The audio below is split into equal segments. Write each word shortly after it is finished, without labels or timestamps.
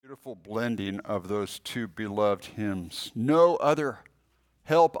Beautiful blending of those two beloved hymns. No other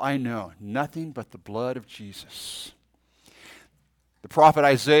help I know, nothing but the blood of Jesus. The prophet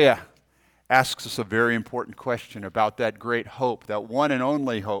Isaiah asks us a very important question about that great hope, that one and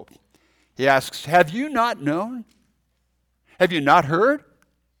only hope. He asks, have you not known? Have you not heard?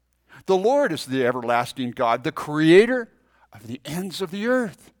 The Lord is the everlasting God, the creator of the ends of the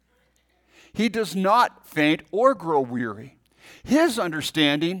earth. He does not faint or grow weary. His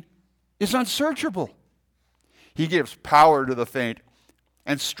understanding is unsearchable. He gives power to the faint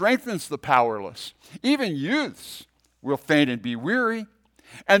and strengthens the powerless. Even youths will faint and be weary,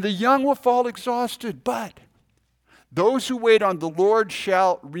 and the young will fall exhausted. But those who wait on the Lord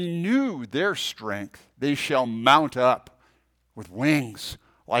shall renew their strength. They shall mount up with wings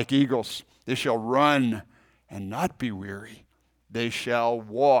like eagles. They shall run and not be weary. They shall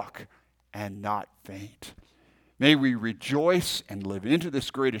walk and not faint. May we rejoice and live into this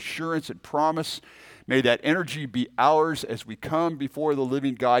great assurance and promise. May that energy be ours as we come before the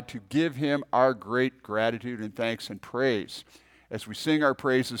living God to give him our great gratitude and thanks and praise as we sing our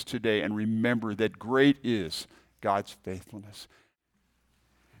praises today and remember that great is God's faithfulness.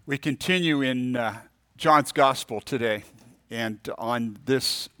 We continue in John's Gospel today, and on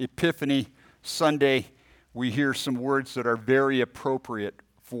this Epiphany Sunday, we hear some words that are very appropriate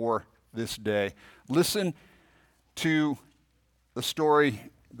for this day. Listen to the story,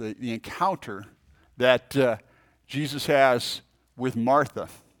 the encounter that Jesus has with Martha.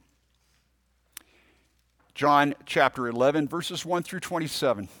 John chapter 11, verses 1 through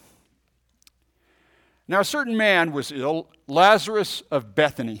 27. Now a certain man was ill, Lazarus of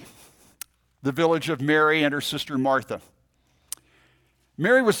Bethany, the village of Mary and her sister Martha.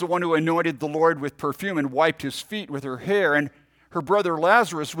 Mary was the one who anointed the Lord with perfume and wiped his feet with her hair, and her brother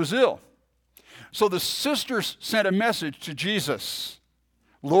Lazarus was ill. So the sisters sent a message to Jesus,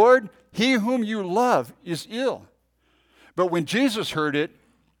 Lord, he whom you love is ill. But when Jesus heard it,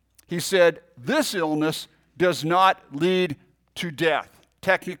 he said, this illness does not lead to death.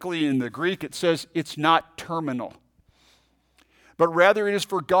 Technically in the Greek it says it's not terminal, but rather it is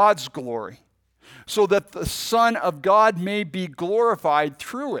for God's glory, so that the Son of God may be glorified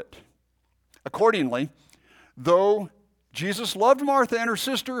through it. Accordingly, though Jesus loved Martha and her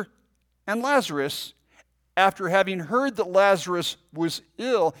sister and Lazarus, after having heard that Lazarus was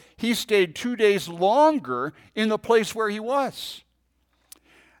ill, he stayed 2 days longer in the place where he was.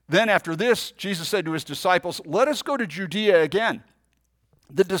 Then after this, Jesus said to his disciples, let us go to Judea again.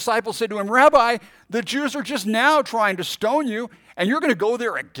 The disciples said to him, Rabbi, the Jews are just now trying to stone you, and you're going to go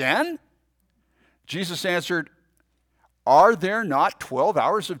there again? Jesus answered, are there not 12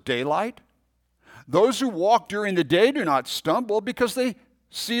 hours of daylight? Those who walk during the day do not stumble because they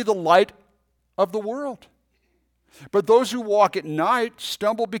see the light of the world. But those who walk at night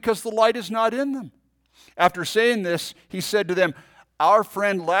stumble because the light is not in them. After saying this, he said to them, our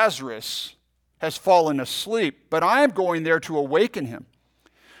friend Lazarus has fallen asleep, but I am going there to awaken him.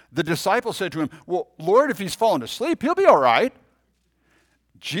 The disciples said to him, well, Lord, if he's fallen asleep, he'll be all right.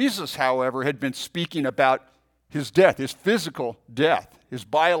 Jesus, however, had been speaking about his death, his physical death, his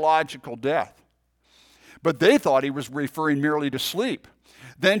biological death. But they thought he was referring merely to sleep.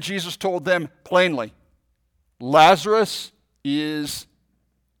 Then Jesus told them plainly, Lazarus is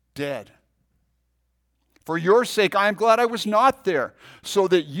dead. For your sake, I am glad I was not there, so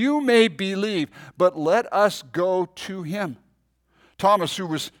that you may believe. But let us go to him. Thomas, who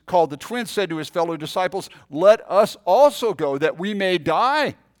was called the twin, said to his fellow disciples, let us also go, that we may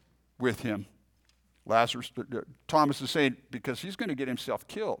die with him. Thomas is saying, because he's going to get himself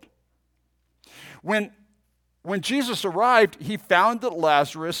killed. When Jesus arrived, he found that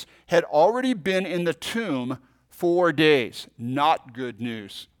Lazarus had already been in the tomb 4 days. Not good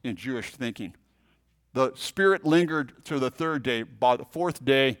news in Jewish thinking. The spirit lingered to the 3rd day. By the 4th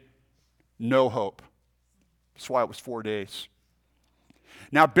day, no hope. That's why it was 4 days.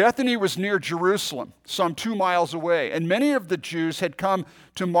 Now Bethany was near Jerusalem, some 2 miles away, and many of the Jews had come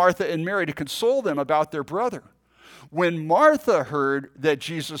to Martha and Mary to console them about their brother. When Martha heard that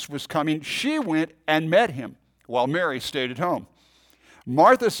Jesus was coming, she went and met him, while Mary stayed at home.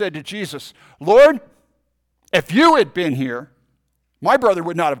 Martha said to Jesus, Lord, if you had been here, my brother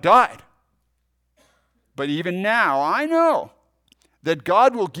would not have died. But even now I know that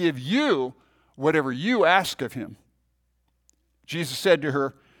God will give you whatever you ask of him. Jesus said to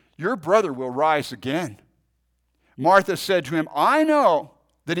her, your brother will rise again. Martha said to him, I know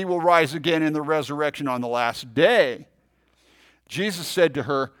that he will rise again in the resurrection on the last day. Jesus said to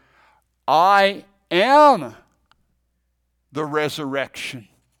her, I am the resurrection.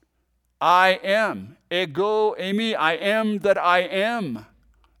 I am. Ego eimi, I am that I am.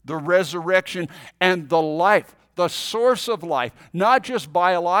 the resurrection, and the life, the source of life, not just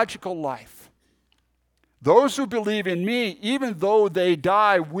biological life. Those who believe in me, even though they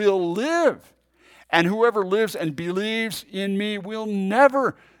die, will live. And whoever lives and believes in me will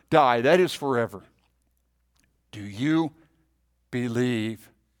never die. That is forever. Do you believe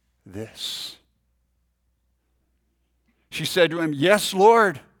this? She said to him, Yes,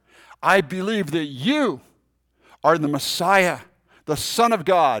 Lord, I believe that you are the Messiah, the Son of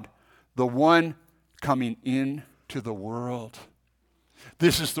God, the one coming into the world.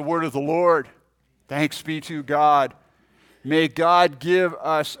 This is the word of the Lord. Thanks be to God. May God give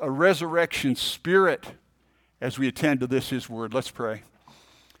us a resurrection spirit as we attend to this, his word. Let's pray.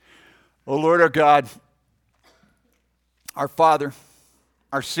 O Lord our God, our Father,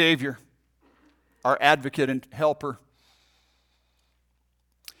 our Savior, our advocate and helper,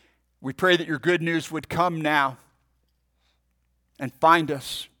 we pray that your good news would come now and find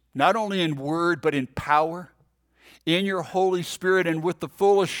us, not only in word, but in power, in your Holy Spirit, and with the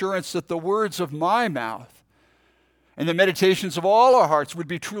full assurance that the words of my mouth and the meditations of all our hearts would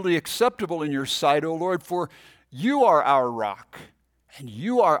be truly acceptable in your sight, O Lord, for you are our rock and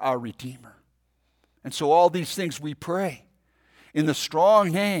you are our Redeemer. And so all these things we pray in the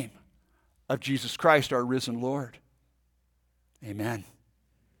strong name of Jesus Christ, our risen Lord. Amen.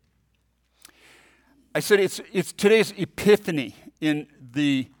 I said it's today's Epiphany in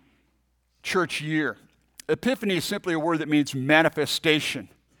the church year. Epiphany is simply a word that means manifestation.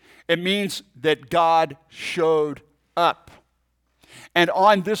 It means that God showed up. And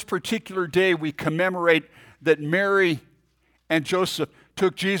on this particular day, we commemorate that Mary and Joseph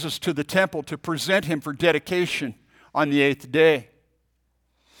took Jesus to the temple to present him for dedication on the 8th day.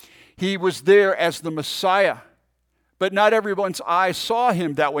 He was there as the Messiah, but not everyone's eyes saw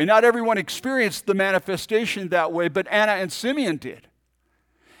him that way. Not everyone experienced the manifestation that way, but Anna and Simeon did.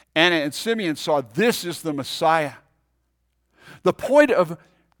 Anna and Simeon saw this is the Messiah. The point of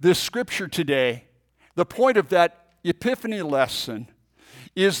this scripture today, the point of that Epiphany lesson,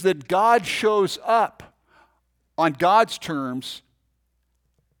 is that God shows up on God's terms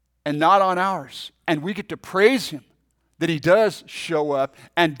and not on ours. And we get to praise him that he does show up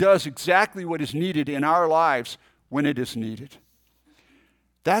and does exactly what is needed in our lives when it is needed.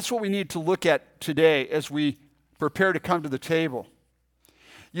 That's what we need to look at today as we prepare to come to the table.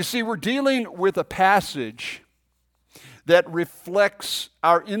 You see, we're dealing with a passage that reflects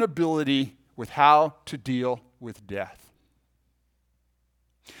our inability with how to deal with death.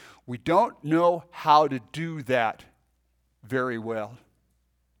 We don't know how to do that very well,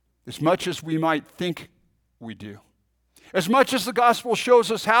 as much as we might think we do, as much as the gospel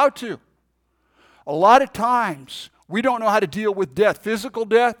shows us how to. A lot of times, we don't know how to deal with death, physical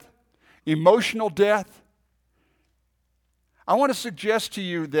death, emotional death. I want to suggest to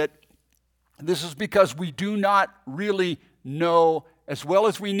you that this is because we do not really know as well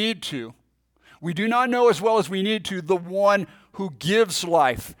as we need to. We do not know as well as we need to the one who gives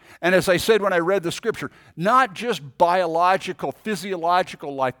life. And as I said when I read the scripture, not just biological,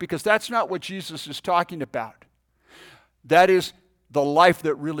 physiological life, because that's not what Jesus is talking about. That is the life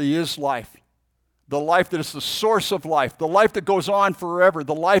that really is life. The life that is the source of life. The life that goes on forever.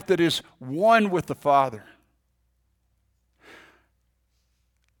 The life that is one with the Father.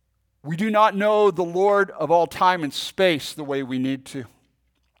 We do not know the Lord of all time and space the way we need to.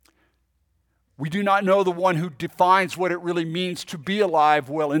 We do not know the one who defines what it really means to be alive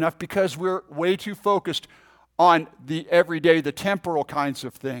well enough because we're way too focused on the everyday, the temporal kinds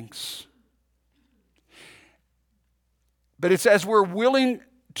of things. But it's as we're willing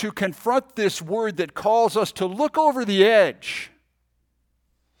to confront this word that calls us to look over the edge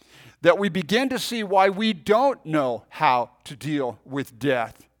that we begin to see why we don't know how to deal with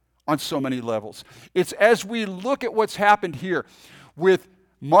death on so many levels. It's as we look at what's happened here with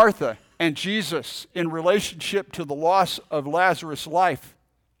Martha and Jesus in relationship to the loss of Lazarus' life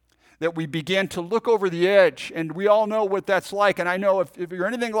that we begin to look over the edge, and we all know what that's like. And I know if you're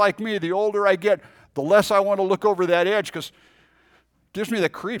anything like me, the older I get, the less I want to look over that edge because it gives me the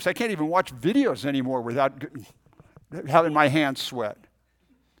creeps. I can't even watch videos anymore without having my hands sweat.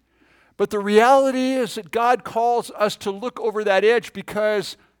 But the reality is that God calls us to look over that edge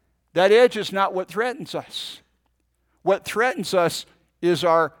because that edge is not what threatens us. What threatens us is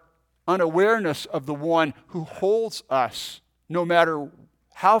our unawareness of the one who holds us, no matter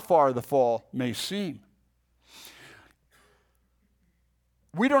how far the fall may seem.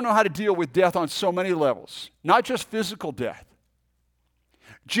 We don't know how to deal with death on so many levels, not just physical death.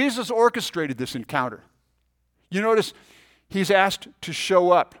 Jesus orchestrated this encounter. You notice he's asked to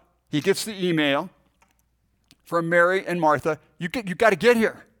show up. He gets the email from Mary and Martha. You got to get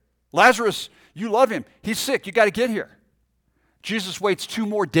here. Lazarus, you love him. He's sick. You got to get here. Jesus waits 2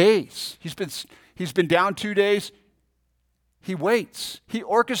 more days. He's been down 2 days. He waits. He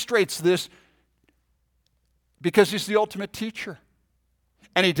orchestrates this because he's the ultimate teacher.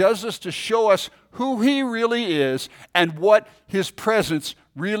 And he does this to show us who he really is and what his presence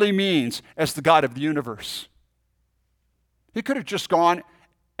really means as the God of the universe. He could have just gone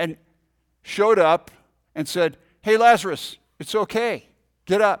and showed up and said, hey, Lazarus, it's okay.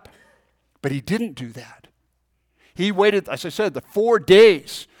 Get up. But he didn't do that. He waited, as I said, the 4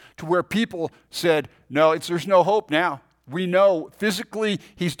 days to where people said, no, there's no hope now. We know physically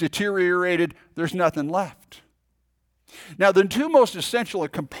he's deteriorated. There's nothing left. Now, the 2 most essential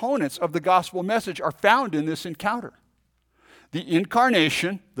components of the gospel message are found in this encounter. The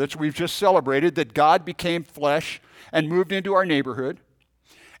incarnation that we've just celebrated, that God became flesh and moved into our neighborhood,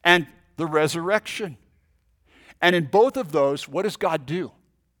 and the resurrection. And in both of those, what does God do?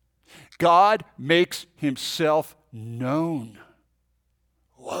 God makes himself known.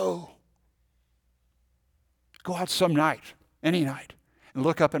 Whoa. Go out some night, any night, and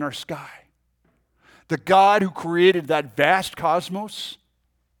look up in our sky. The God who created that vast cosmos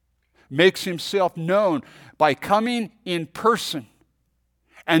makes himself known by coming in person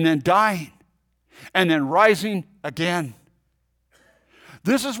and then dying and then rising again.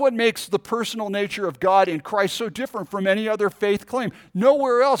 This is what makes the personal nature of God in Christ so different from any other faith claim.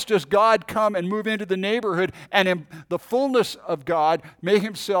 Nowhere else does God come and move into the neighborhood and in the fullness of God make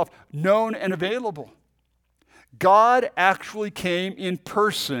himself known and available. God actually came in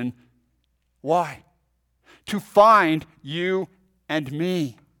person. Why? To find you and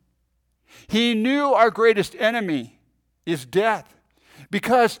me. He knew our greatest enemy is death,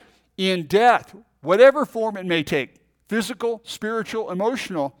 because in death, whatever form it may take, physical, spiritual,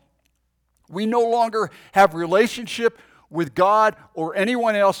 emotional, we no longer have relationship with God or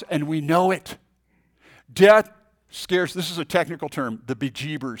anyone else, and we know it. Death scares, this is a technical term, the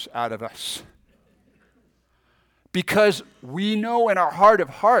bejeebers out of us. Because we know in our heart of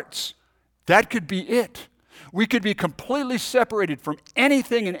hearts, that could be it. We could be completely separated from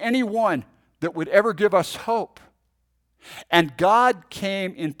anything and anyone that would ever give us hope. And God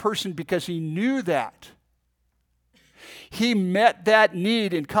came in person because he knew that. He met that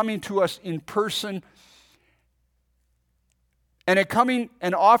need in coming to us in person and in coming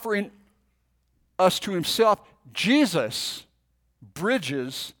and offering us to himself. Jesus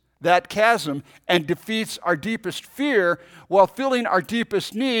bridges that chasm and defeats our deepest fear while filling our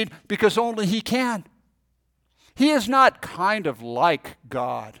deepest need, because only he can. He is not kind of like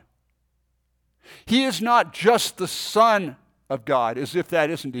God. He is not just the Son of God, as if that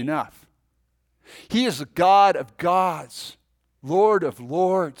isn't enough. He is the God of gods, Lord of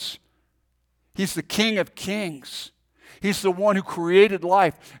lords. He's the King of kings. He's the one who created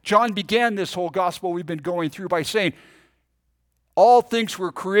life. John began this whole gospel we've been going through by saying, all things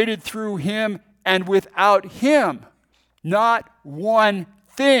were created through him, and without him, not one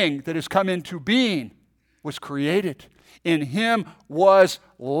thing that has come into being was created. In him was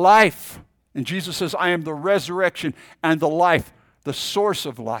life. And Jesus says, I am the resurrection and the life, the source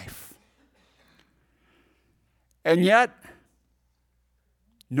of life. And yet,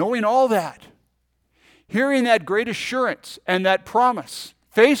 knowing all that, hearing that great assurance and that promise,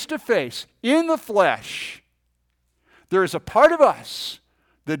 face to face, in the flesh, there is a part of us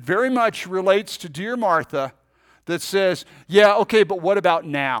that very much relates to dear Martha that says, yeah, okay, but what about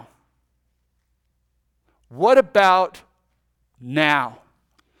now? What about now?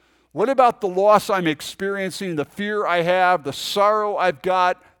 What about the loss I'm experiencing, the fear I have, the sorrow I've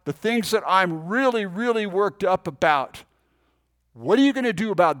got, the things that I'm really, really worked up about? What are you going to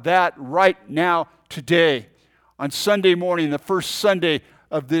do about that right now, today, on Sunday morning, the first Sunday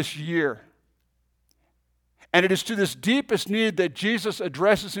of this year? And it is to this deepest need that Jesus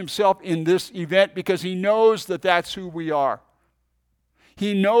addresses himself in this event, because he knows that that's who we are.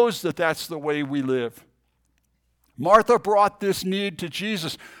 He knows that that's the way we live. Martha brought this need to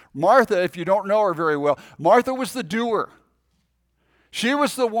Jesus. Martha, if you don't know her very well, Martha was the doer. She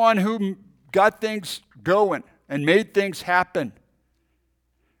was the one who got things going and made things happen.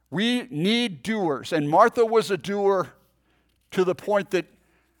 We need doers. And Martha was a doer to the point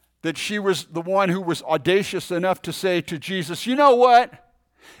that she was the one who was audacious enough to say to Jesus, you know what?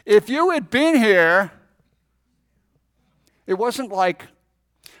 If you had been here, it wasn't like,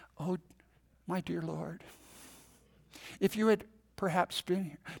 oh, my dear Lord, if you had perhaps been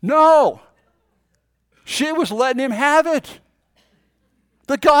here. No! She was letting him have it.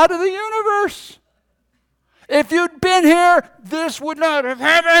 The God of the universe. If you'd been here, this would not have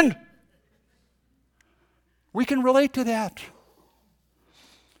happened. We can relate to that.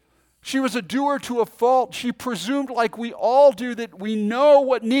 She was a doer to a fault. She presumed, like we all do, that we know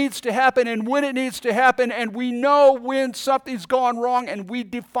what needs to happen and when it needs to happen, and we know when something's gone wrong, and we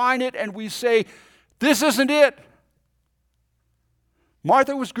define it and we say, this isn't it.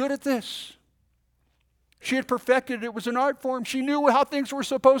 Martha was good at this. She had perfected it. It was an art form. She knew how things were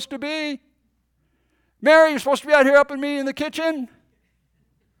supposed to be. Mary, you're supposed to be out here helping me in the kitchen.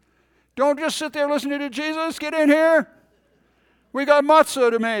 Don't just sit there listening to Jesus. Get in here. We got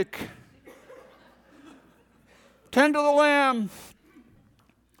matzah to make. Tend to the lamb.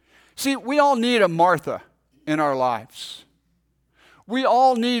 See, we all need a Martha in our lives. We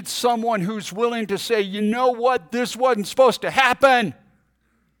all need someone who's willing to say, you know what, this wasn't supposed to happen.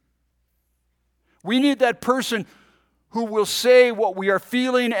 We need that person who will say what we are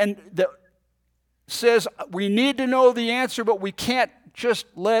feeling and that says we need to know the answer, but we can't just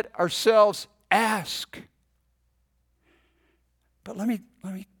let ourselves ask. But let me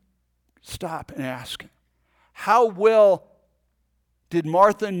stop and ask, how well did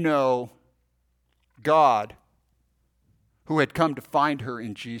Martha know God who had come to find her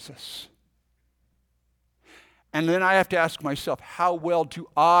in Jesus? And then I have to ask myself, how well do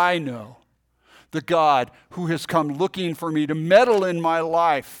I know the God who has come looking for me to meddle in my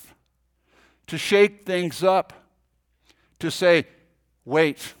life, to shake things up, to say,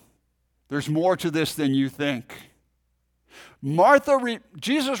 wait, there's more to this than you think.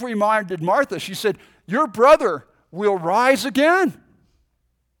 Jesus reminded Martha, she said, your brother will rise again.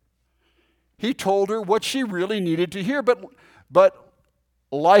 He told her what she really needed to hear, but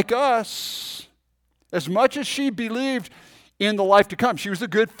like us, as much as she believed in the life to come, she was a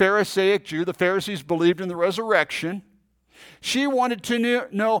good Pharisaic Jew. The Pharisees believed in the resurrection. She wanted to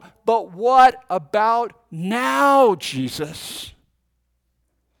know, but what about now, Jesus?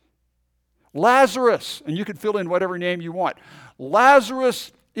 Lazarus, and you can fill in whatever name you want.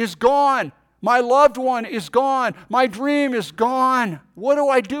 Lazarus is gone. My loved one is gone. My dream is gone. What do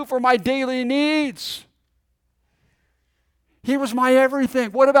I do for my daily needs? He was my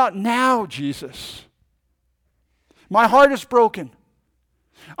everything. What about now, Jesus? My heart is broken.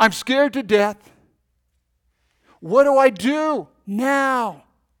 I'm scared to death. What do I do now?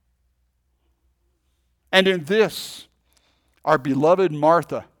 And in this, our beloved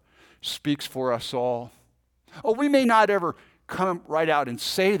Martha speaks for us all. Oh, we may not ever come right out and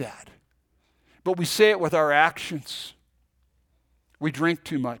say that, but we say it with our actions. We drink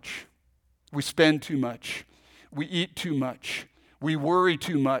too much. We spend too much. We eat too much. We worry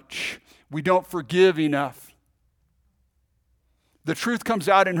too much. We don't forgive enough. The truth comes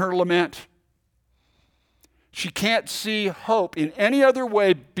out in her lament. She can't see hope in any other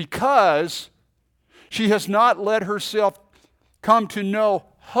way because she has not let herself come to know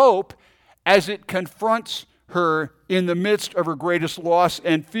hope as it confronts her in the midst of her greatest loss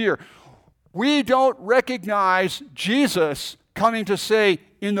and fear. We don't recognize Jesus coming to say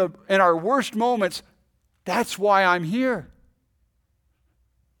in our worst moments, that's why I'm here.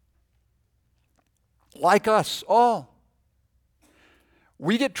 Like us all,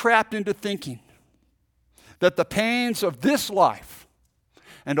 we get trapped into thinking that the pains of this life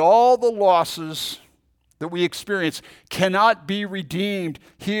and all the losses that we experience cannot be redeemed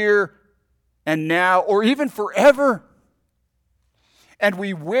here and now or even forever. And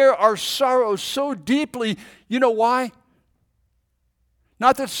we wear our sorrow so deeply. You know why?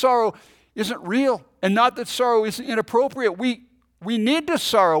 Not that sorrow isn't real and not that sorrow is inappropriate. We need to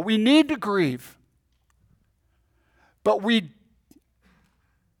sorrow. We need to grieve. But we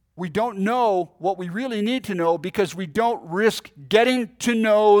don't know what we really need to know because we don't risk getting to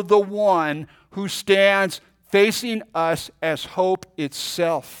know the one who stands facing us as hope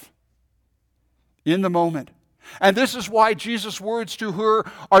itself in the moment. And this is why Jesus' words to her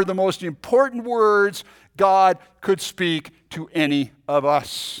are the most important words God could speak to any of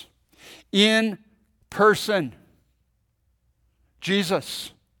us. In person,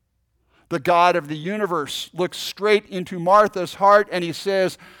 Jesus, the God of the universe, looks straight into Martha's heart and he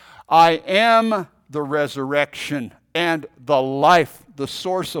says, I am the resurrection and the life, the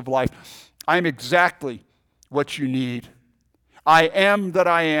source of life. I'm exactly what you need. I am that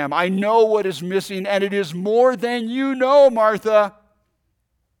I am. I know what is missing, and it is more than you know, Martha.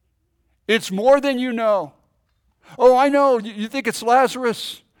 It's more than you know. Oh, I know. You think it's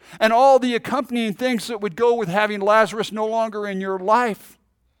Lazarus and all the accompanying things that would go with having Lazarus no longer in your life.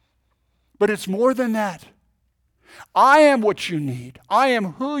 But it's more than that. I am what you need. I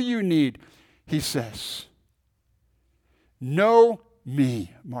am who you need, he says. Know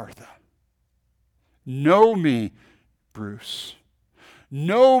me, Martha. Know me, Bruce.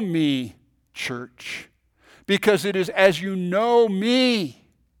 Know me, church. Because it is as you know me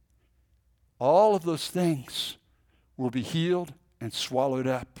all of those things will be healed and swallowed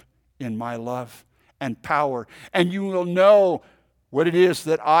up in my love and power. And you will know what it is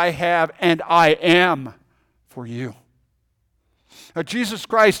that I have and I am for you. Now, Jesus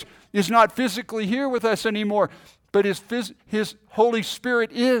Christ is not physically here with us anymore, but his Holy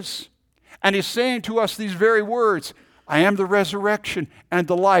Spirit is. And he's saying to us these very words, I am the resurrection and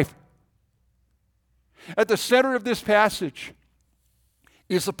the life. At the center of this passage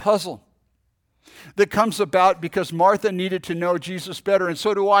is a puzzle that comes about because Martha needed to know Jesus better, and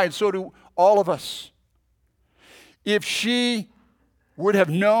so do I, and so do all of us. If she would have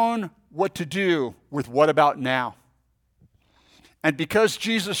known what to do with what about now, and because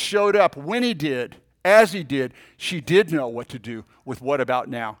Jesus showed up when he did, as he did, she did know what to do with what about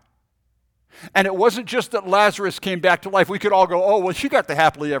now. And it wasn't just that Lazarus came back to life. We could all go, oh, well, she got the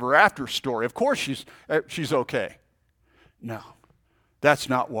happily ever after story. Of course she's okay. No, that's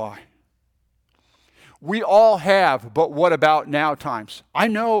not why. We all have but what about now times. I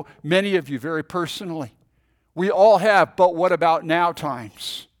know many of you very personally. We all have but what about now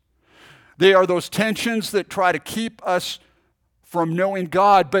times. They are those tensions that try to keep us from knowing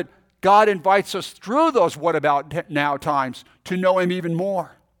God, but God invites us through those what about now times to know him even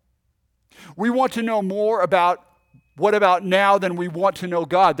more. We want to know more about what about now than we want to know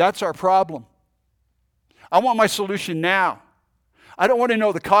God. That's our problem. I want my solution now. I don't want to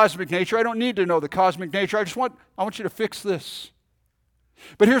know the cosmic nature. I don't need to know the cosmic nature. I want you to fix this.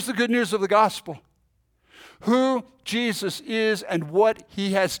 But here's the good news of the gospel. Who Jesus is and what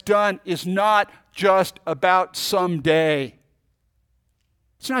he has done is not just about someday.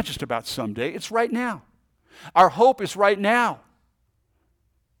 It's not just about someday. It's right now. Our hope is right now.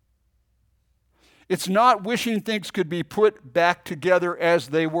 It's not wishing things could be put back together as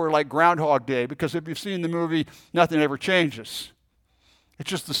they were, like Groundhog Day, because if you've seen the movie, nothing ever changes. It's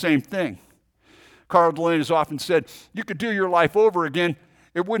just the same thing. Carl Delaney has often said, you could do your life over again.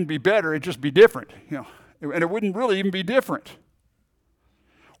 It wouldn't be better. It'd just be different. And it wouldn't really even be different.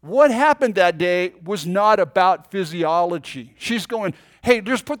 What happened that day was not about physiology. She's going, hey,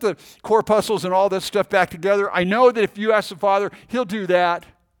 just put the corpuscles and all that stuff back together. I know that if you ask the Father, he'll do that,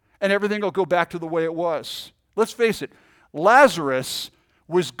 and everything will go back to the way it was. Let's face it, Lazarus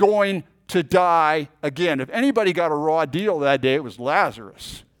was going to die again. If anybody got a raw deal that day, it was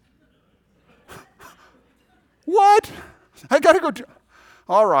Lazarus. What? I got to go.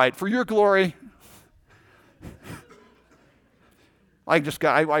 All right, for your glory. I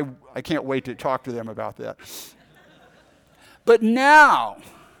can't wait to talk to them about that. But now,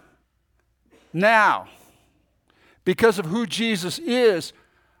 because of who Jesus is,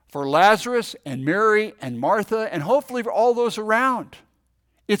 for Lazarus and Mary and Martha and hopefully for all those around,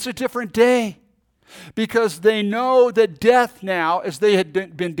 it's a different day. Because they know that death now, as they had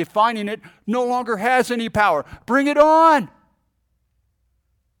been defining it, no longer has any power. Bring it on.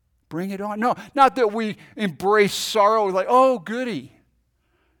 Bring it on. No, not that we embrace sorrow like, oh, goody.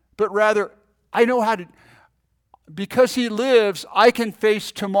 But rather, I know how to, because he lives, I can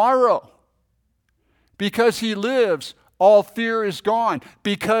face tomorrow. Because he lives, all fear is gone.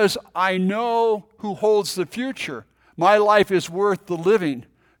 Because I know who holds the future. My life is worth the living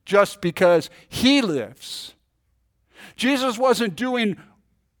just because he lives. Jesus wasn't doing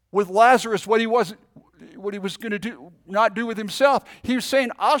with Lazarus what he was going to do, not do with himself. He was saying,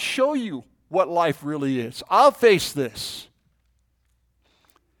 I'll show you what life really is. I'll face this.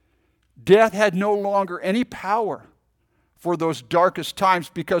 Death had no longer any power for those darkest times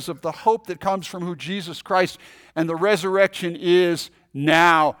because of the hope that comes from who Jesus Christ and the resurrection is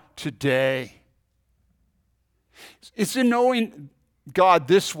now, today. It's in knowing God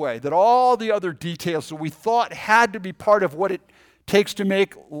this way that all the other details that we thought had to be part of what it takes to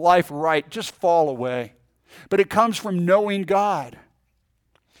make life right just fall away. But it comes from knowing God.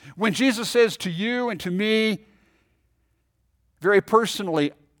 When Jesus says to you and to me, very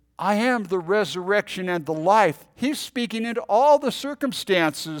personally, I am the resurrection and the life, he's speaking into all the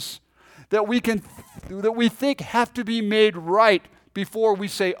circumstances that we think have to be made right before we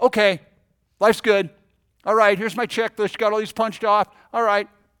say, okay, life's good. All right, here's my checklist. Got all these punched off. All right.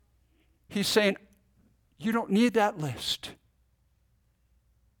 He's saying, you don't need that list.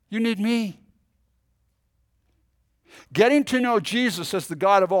 You need me. Getting to know Jesus as the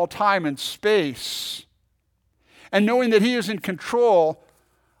God of all time and space, and knowing that he is in control,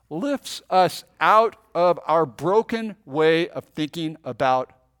 lifts us out of our broken way of thinking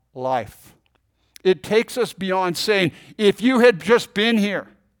about life. It takes us beyond saying, if you had just been here.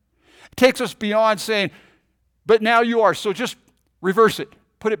 It takes us beyond saying, but now you are, so just reverse it.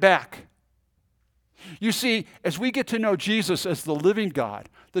 Put it back. You see, as we get to know Jesus as the living God,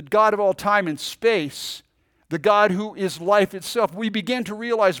 the God of all time and space, the God who is life itself, we begin to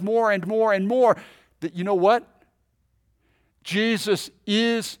realize more and more and more that, you know what? Jesus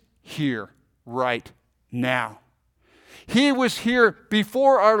is here right now. He was here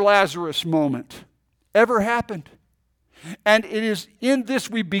before our Lazarus moment ever happened. And it is in this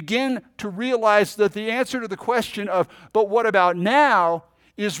we begin to realize that the answer to the question of, but what about now,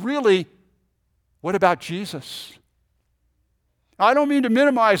 is really, what about Jesus? I don't mean to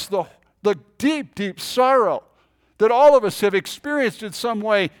minimize the deep, deep sorrow that all of us have experienced in some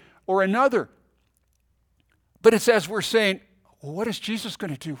way or another. But it's as we're saying, well, what is Jesus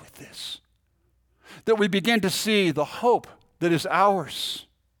going to do with this? That we begin to see the hope that is ours.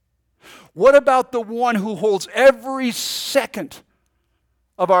 What about the one who holds every second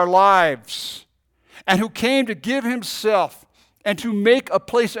of our lives and who came to give himself and to make a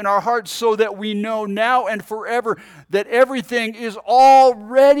place in our hearts so that we know now and forever that everything is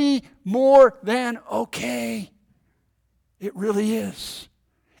already more than okay? It really is.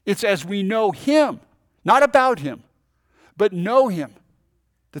 It's as we know him, not about him, but know him,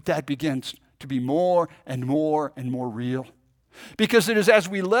 that begins to be more and more and more real. Because it is as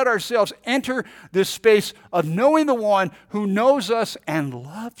we let ourselves enter this space of knowing the one who knows us and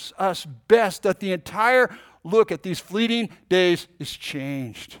loves us best that the entire look at these fleeting days is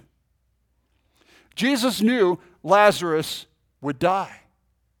changed. Jesus knew Lazarus would die,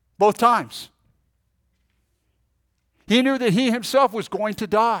 both times. He knew that he himself was going to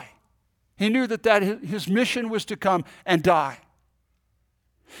die. He knew that his mission was to come and die.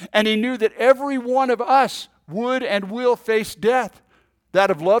 And he knew that every one of us would and will face death,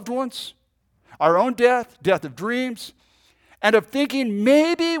 that of loved ones, our own death, death of dreams, and of thinking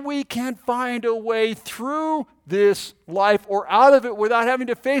maybe we can find a way through this life or out of it without having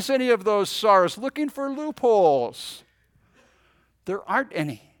to face any of those sorrows, looking for loopholes. There aren't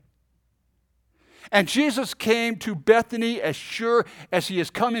any. And Jesus came to Bethany as sure as he has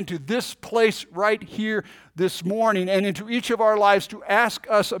come into this place right here this morning and into each of our lives to ask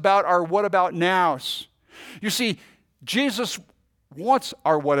us about our what about nows. You see, Jesus wants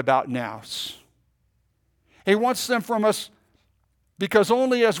our what about nows. He wants them from us because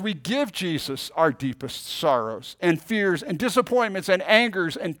only as we give Jesus our deepest sorrows and fears and disappointments and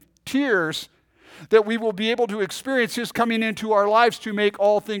angers and tears that we will be able to experience his coming into our lives to make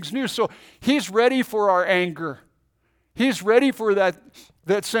all things new. So he's ready for our anger. He's ready for that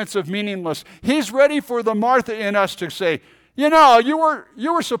sense of meaningless. He's ready for the Martha in us to say, you know, you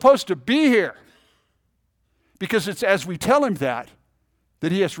were supposed to be here. Because it's as we tell him that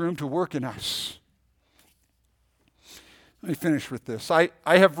he has room to work in us. Let me finish with this. I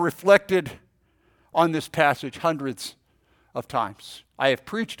have reflected on this passage hundreds of times. I have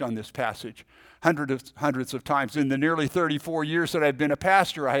preached on this passage hundreds of times. In the nearly 34 years that I've been a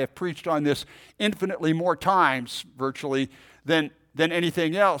pastor, I have preached on this infinitely more times, virtually, than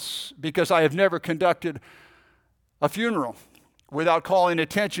anything else, because I have never conducted a funeral without calling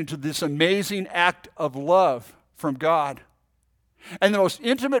attention to this amazing act of love from God. And the most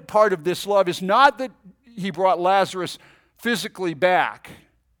intimate part of this love is not that he brought Lazarus physically back,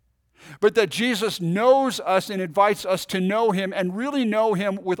 but that Jesus knows us and invites us to know him and really know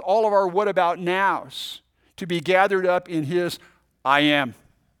him with all of our what about nows, to be gathered up in his I am.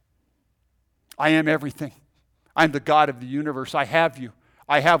 I am everything. I'm the God of the universe. I have you.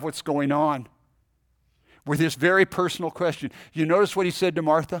 I have what's going on. With his very personal question. You notice what he said to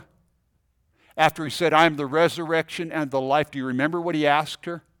Martha? After he said, I am the resurrection and the life. Do you remember what he asked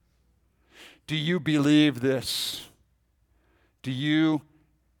her? Do you believe this? Do you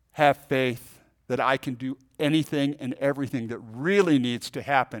have faith that I can do anything and everything that really needs to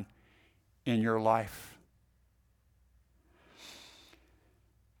happen in your life?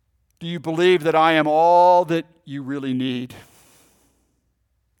 Do you believe that I am all that you really need?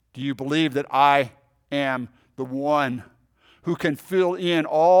 Do you believe that I am the one who can fill in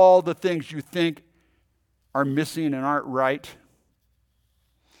all the things you think are missing and aren't right?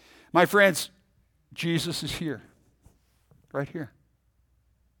 My friends, Jesus is here, right here.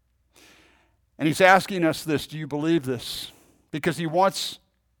 And he's asking us this, do you believe this? Because he wants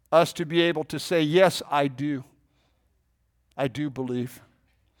us to be able to say, yes, I do. I do believe.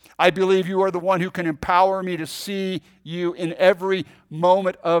 I believe you are the one who can empower me to see you in every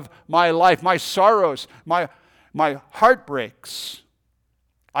moment of my life, my sorrows, my heartbreaks.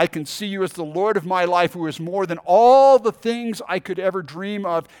 I can see you as the Lord of my life, who is more than all the things I could ever dream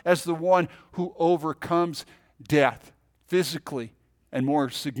of, as the one who overcomes death, physically and more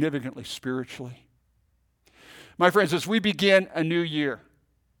significantly spiritually. My friends, as we begin a new year,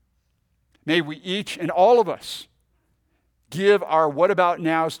 May we each and all of us give our what about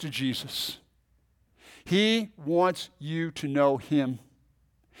nows to Jesus. He wants you to know him.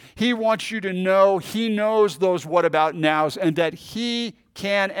 He wants you to know he knows those what about nows and that he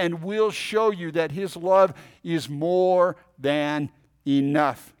can and will show you that his love is more than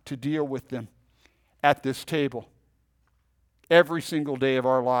enough to deal with them at this table. Every single day of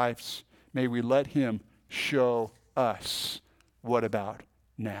our lives, may we let him show us what about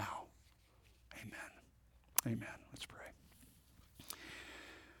now. Amen. Amen. Let's pray.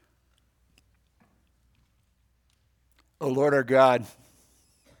 Oh Lord our God,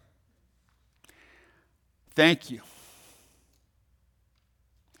 thank you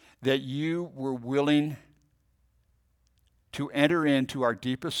that you were willing to enter into our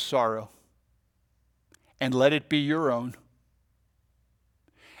deepest sorrow and let it be your own,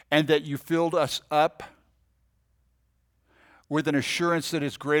 and that you filled us up with an assurance that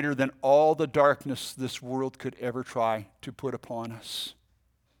is greater than all the darkness this world could ever try to put upon us.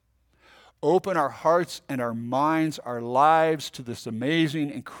 Open our hearts and our minds, our lives to this amazing,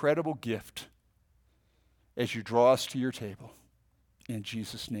 incredible gift as you draw us to your table. In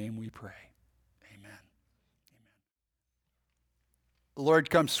Jesus' name we pray. Amen. Amen. Lord,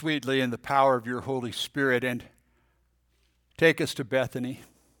 come sweetly in the power of your Holy Spirit and take us to Bethany,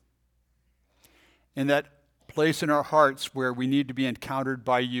 in that place in our hearts where we need to be encountered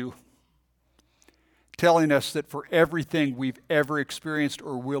by you, telling us that for everything we've ever experienced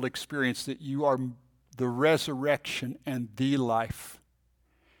or will experience, that you are the resurrection and the life.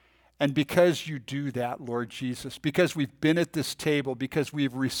 And because you do that, Lord Jesus, because we've been at this table, because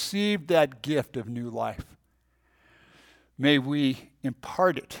we've received that gift of new life, may we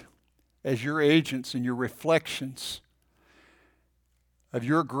impart it as your agents and your reflections of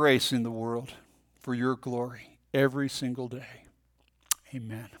your grace in the world for your glory every single day.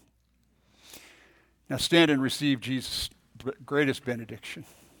 Amen. Now stand and receive Jesus' greatest benediction.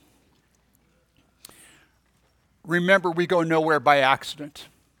 Remember, we go nowhere by accident.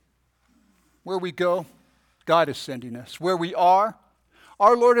 Where we go, God is sending us. Where we are,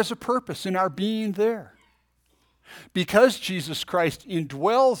 our Lord has a purpose in our being there. Because Jesus Christ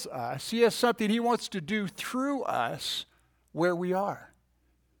indwells us, he has something he wants to do through us where we are.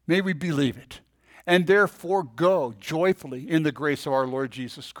 May we believe it, and therefore go joyfully in the grace of our Lord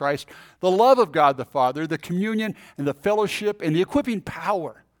Jesus Christ, the love of God the Father, the communion and the fellowship and the equipping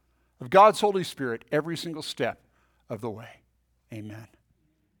power of God's Holy Spirit every single step of the way. Amen.